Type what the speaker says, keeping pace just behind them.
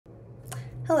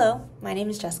Hello, my name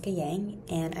is Jessica Yang,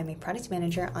 and I'm a product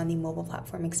manager on the mobile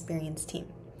platform experience team.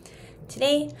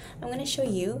 Today, I'm going to show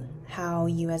you how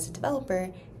you as a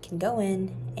developer can go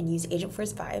in and use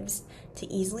Agentforce Vibes to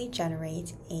easily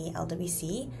generate a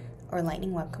LWC or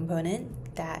Lightning Web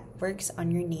Component that works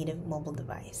on your native mobile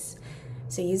device.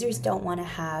 So users don't want to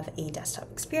have a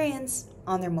desktop experience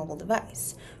on their mobile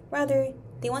device. Rather,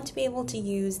 they want to be able to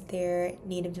use their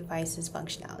native device's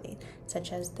functionality,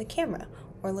 such as the camera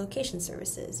or location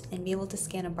services, and be able to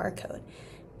scan a barcode.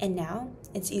 And now,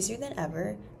 it's easier than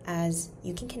ever as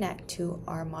you can connect to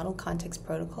our Model Context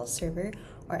Protocol server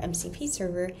or MCP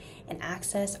server and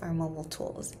access our mobile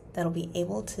tools that'll be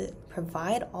able to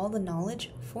provide all the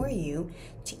knowledge for you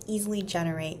to easily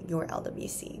generate your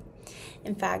LWC.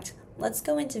 In fact, let's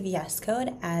go into VS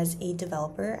Code as a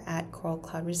developer at Coral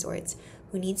Cloud Resorts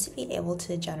who needs to be able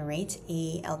to generate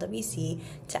a LWC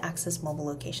to access mobile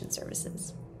location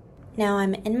services. Now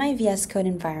I'm in my VS Code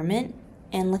environment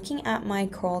and looking at my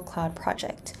Coral Cloud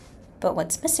project. But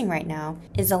what's missing right now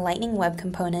is a Lightning Web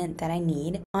Component that I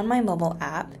need on my mobile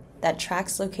app that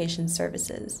tracks location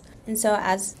services. And so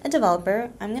as a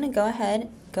developer, I'm going to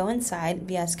go inside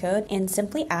VS Code and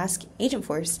simply ask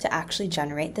Agentforce to actually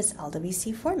generate this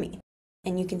LWC for me.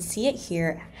 And you can see it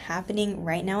here happening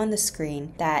right now on the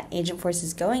screen that Agentforce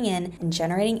is going in and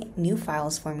generating new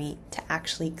files for me to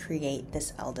actually create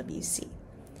this LWC.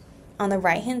 On the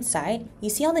right-hand side, you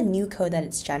see all the new code that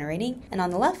it's generating, and on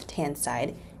the left-hand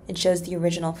side, it shows the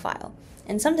original file.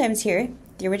 And sometimes here,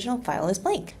 the original file is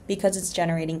blank because it's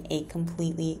generating a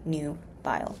completely new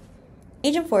file.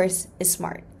 Agentforce is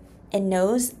smart. It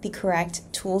knows the correct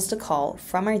tools to call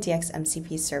from our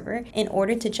DXMCP server in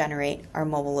order to generate our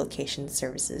mobile location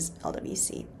services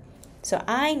LWC. So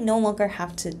I no longer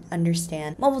have to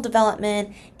understand mobile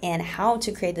development and how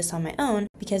to create this on my own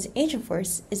because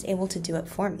Agentforce is able to do it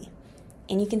for me.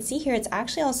 And you can see here it's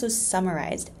actually also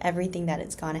summarized everything that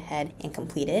it's gone ahead and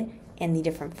completed and the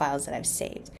different files that I've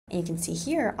saved. And you can see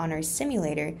here on our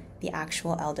simulator the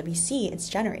actual LWC it's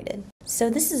generated. So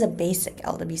this is a basic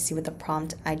LWC with the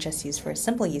prompt I just used for a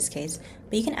simple use case,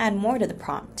 but you can add more to the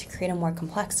prompt to create a more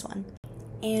complex one.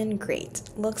 And great,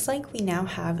 looks like we now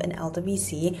have an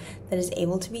LWC that is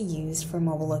able to be used for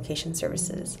mobile location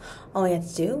services. All we had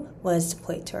to do was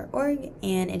deploy it to our org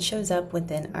and it shows up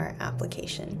within our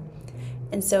application.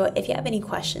 And so if you have any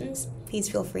questions, please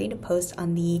feel free to post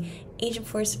on the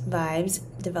Agentforce Vibes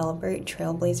Developer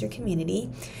Trailblazer community.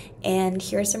 And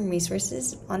here are some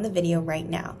resources on the video right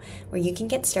now where you can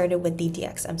get started with the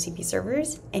DXMCP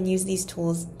servers and use these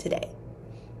tools today.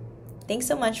 Thanks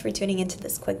so much for tuning into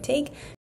this quick take.